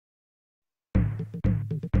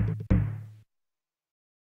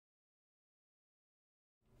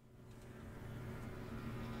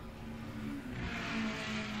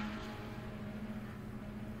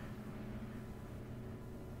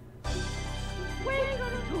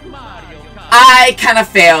I kind of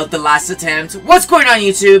failed the last attempt. What's going on,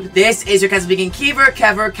 YouTube? This is your cousin speaking, Kever,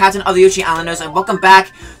 Captain of the Uchi Islanders, and welcome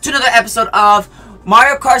back to another episode of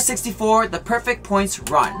Mario Kart 64, the Perfect Points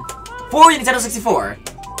Run for Nintendo 64.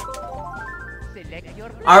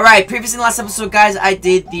 Alright, previously in the last episode, guys, I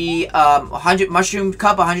did the 100 Mushroom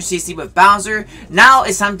Cup, 100cc with Bowser. Now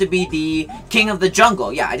it's time to be the King of the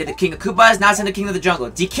Jungle. Yeah, I did the King of Koopas, now it's time to the King of the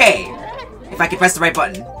Jungle. DK. If I can press the right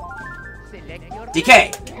button.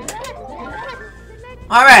 DK.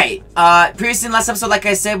 Alright, previously in the last episode, like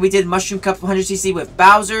I said, we did Mushroom Cup 100cc with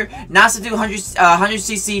Bowser. Now it's to do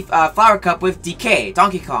 100cc Flower Cup with DK,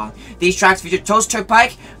 Donkey Kong. These tracks feature Toast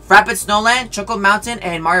Turnpike, Rapid Snowland, Choco Mountain,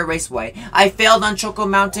 and Mario Raceway. I failed on Choco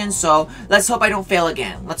Mountain, so let's hope I don't fail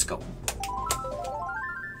again. Let's go.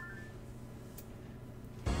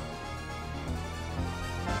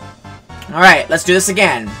 Alright, let's do this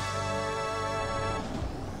again.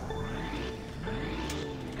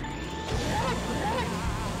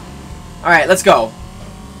 Alright, let's go.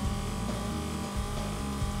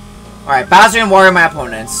 Alright, Bowser and Wario are my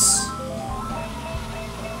opponents.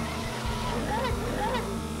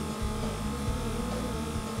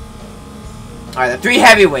 Alright, the three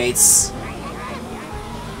heavyweights.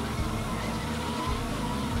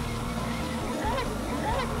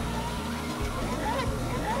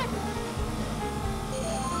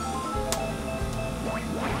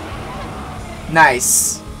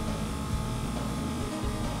 Nice.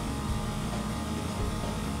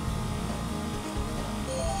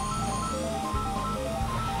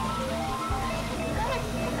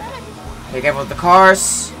 Be careful with the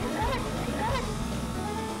cars.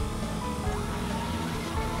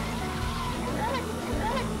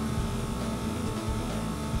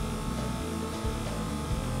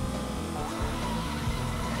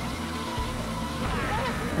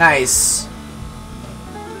 Nice.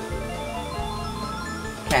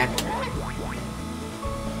 Okay.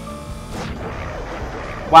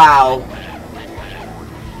 Wow.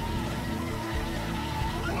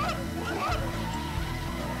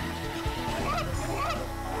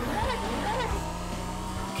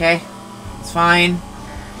 Okay, it's fine.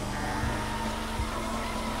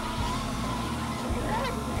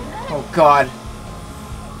 Oh God.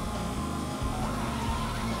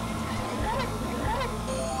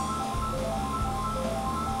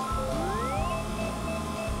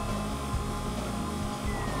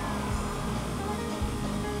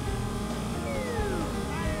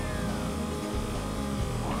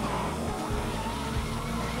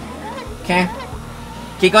 Okay.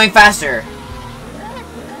 Keep going faster.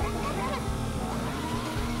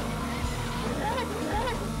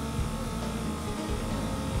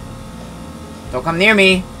 Don't come near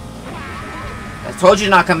me. I told you to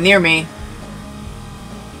not come near me.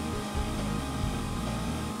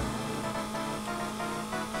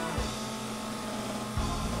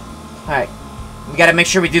 Alright. We gotta make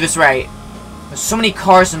sure we do this right. There's so many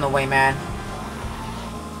cars in the way, man.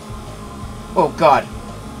 Oh, God.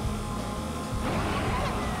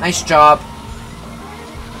 Nice job.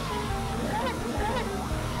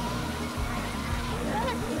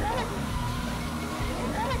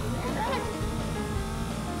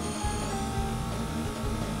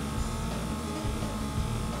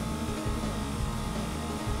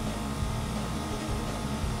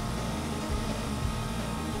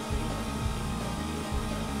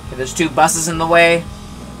 Okay, there's two buses in the way.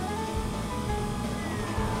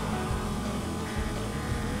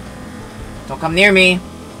 Don't come near me.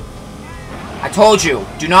 I told you,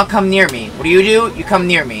 do not come near me. What do? You come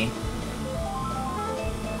near me.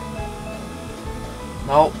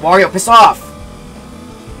 No, Wario, piss off.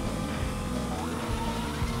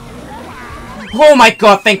 Oh my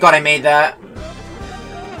God, thank God I made that.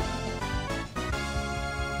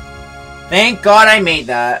 Thank God I made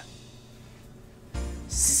that.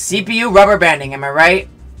 CPU rubber banding, am I right?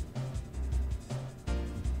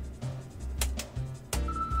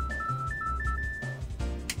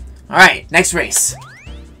 Alright, next race.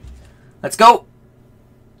 Let's go.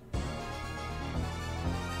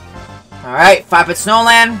 Alright, 5-bit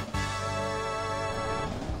Snowland.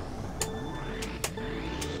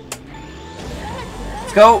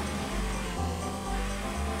 Let's go.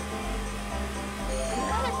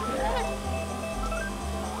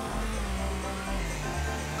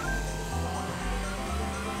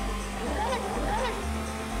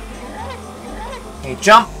 Okay,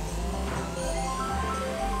 jump.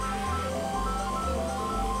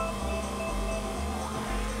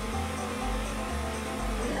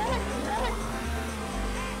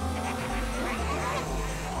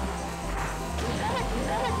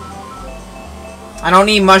 I don't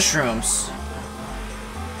need mushrooms.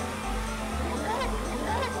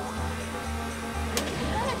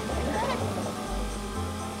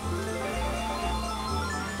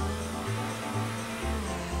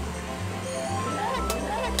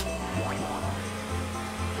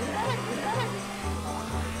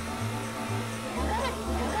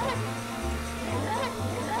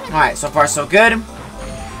 Alright, so far so good.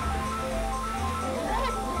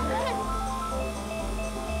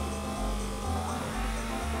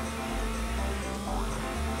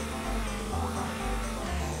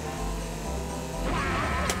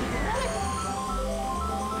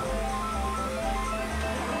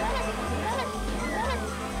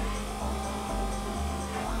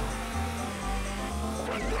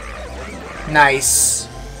 Nice.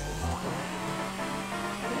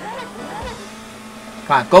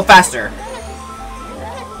 Come on, go faster.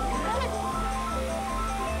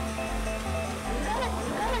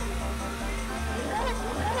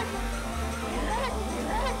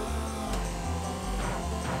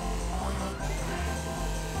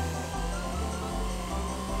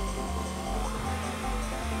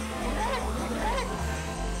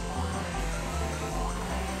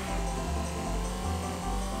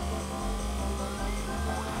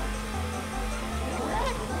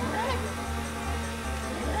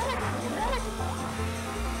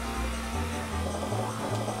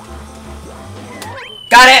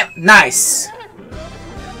 Got it! Nice!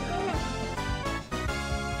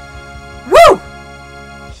 Woo!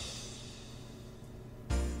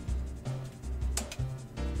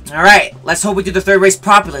 Alright, let's hope we do the third race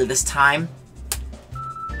properly this time.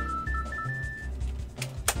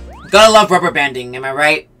 Gotta love rubber banding, am I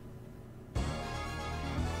right?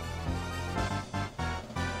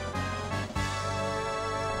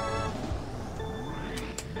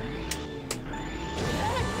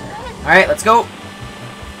 Alright, let's go.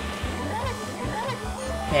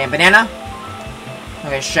 Okay, banana.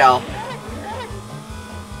 Okay, shell.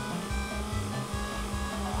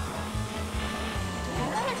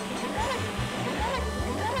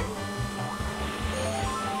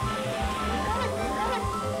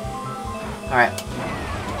 Alright.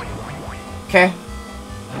 Okay.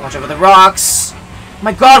 Watch over the rocks. Oh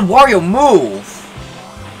my god, Wario, move!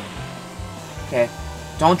 Okay.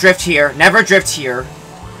 Don't drift here. Never drift here.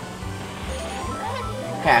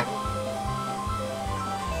 Okay.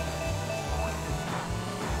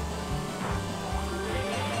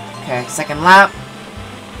 Okay, second lap.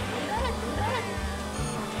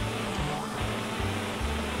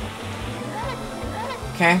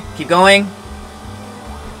 Okay, keep going.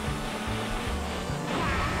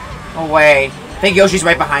 Oh, wait. I think Yoshi's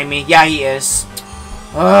right behind me. Yeah, he is.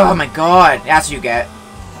 Oh my god. That's what you get.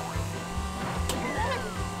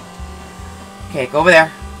 Okay, go over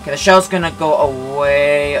there. Okay, the shell's gonna go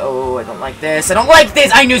away. Oh, I don't like this. I don't like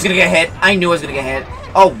this! I knew it was gonna get hit. I knew it was gonna get hit.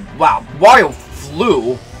 Oh, wow. Wario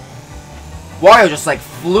flew. Wario just, like,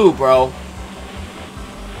 flew, bro.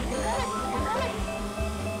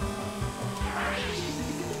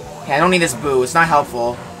 Okay, I don't need this boo. It's not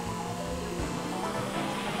helpful.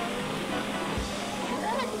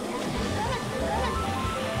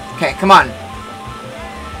 Okay, come on.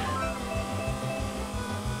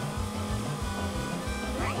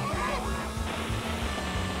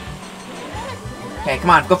 Okay,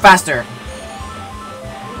 come on. Go faster.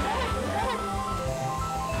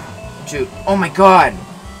 Shoot. Oh my god.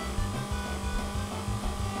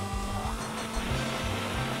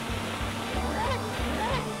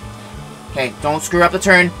 Okay, don't screw up the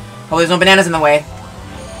turn. Hopefully there's no bananas in the way.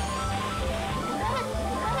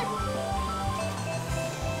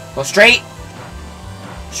 Go straight.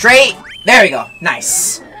 Straight. There we go.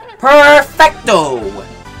 Nice. Perfecto.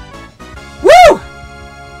 Woo!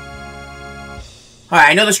 Alright,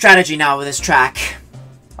 I know the strategy now with this track.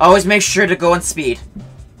 Always make sure to go on speed.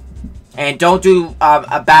 And don't do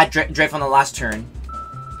a bad drift on the last turn.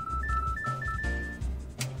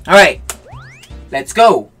 Alright. Let's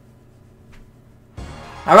go.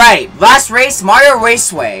 Alright, last race, Mario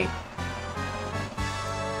Raceway.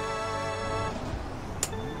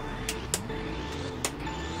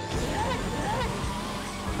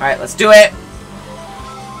 Alright, let's do it.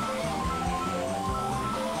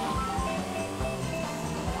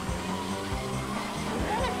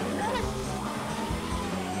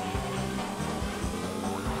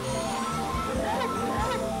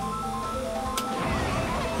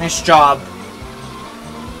 Nice job.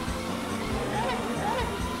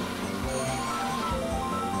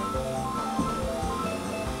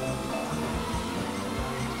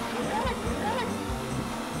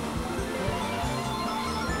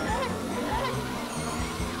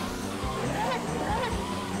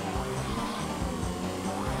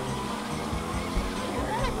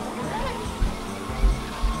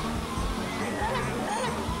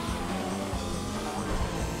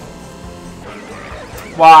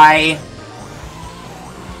 Why?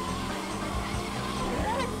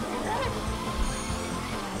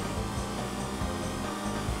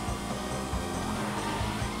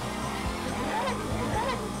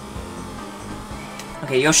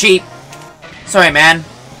 Okay, Yoshi. Sorry, man.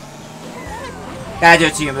 Gotta do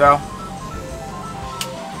it to you, bro.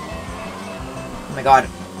 Oh my god.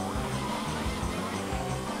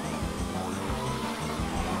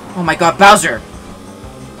 Oh my god, Bowser.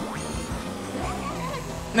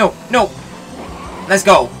 No, no. Let's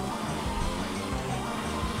go.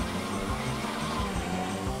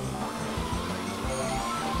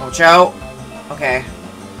 Watch out. Okay.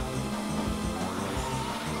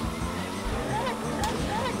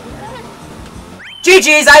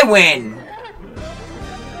 GG's, I win!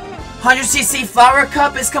 100cc Flower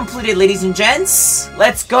Cup is completed, ladies and gents.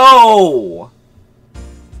 Let's go!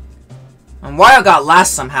 And Wario got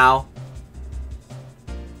last somehow.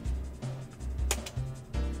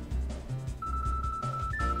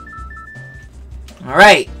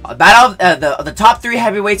 Alright, battle the top 3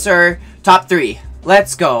 heavyweights are top 3.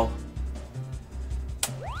 Let's go.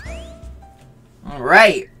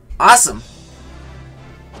 Alright, awesome.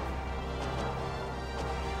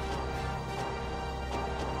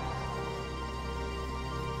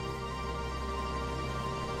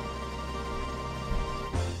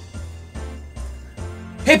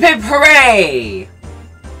 Hip hip hooray!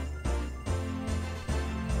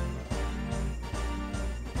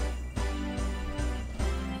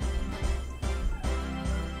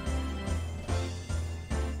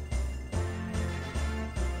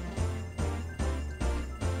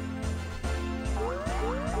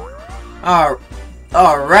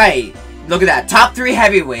 Alright. Look at that. Top 3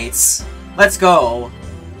 heavyweights. Let's go.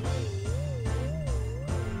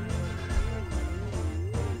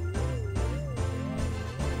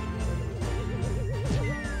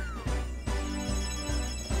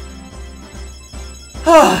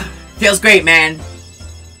 Feels great, man.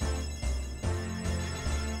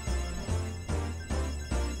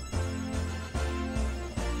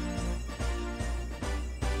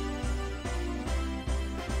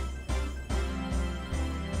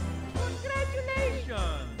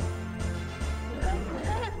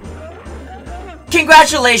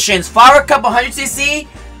 Congratulations! Flower Cup 100cc.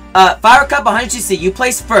 Flower Cup 100cc. You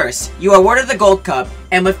placed first. You are awarded the Gold Cup.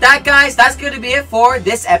 And with that, guys, that's going to be it for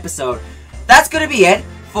this episode. That's going to be it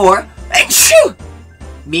for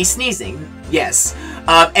me sneezing. Yes.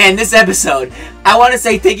 And this episode. I want to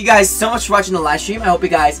say thank you guys so much for watching the live stream. I hope you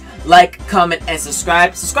guys like, comment, and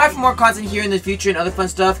subscribe. Subscribe for more content here in the future and other fun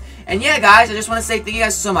stuff. And yeah, guys, I just want to say thank you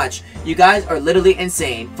guys so much. You guys are literally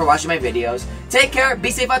insane for watching my videos. Take care,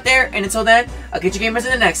 be safe out there, and until then, I'll catch you gamers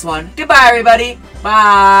in the next one. Goodbye, everybody.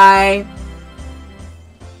 Bye.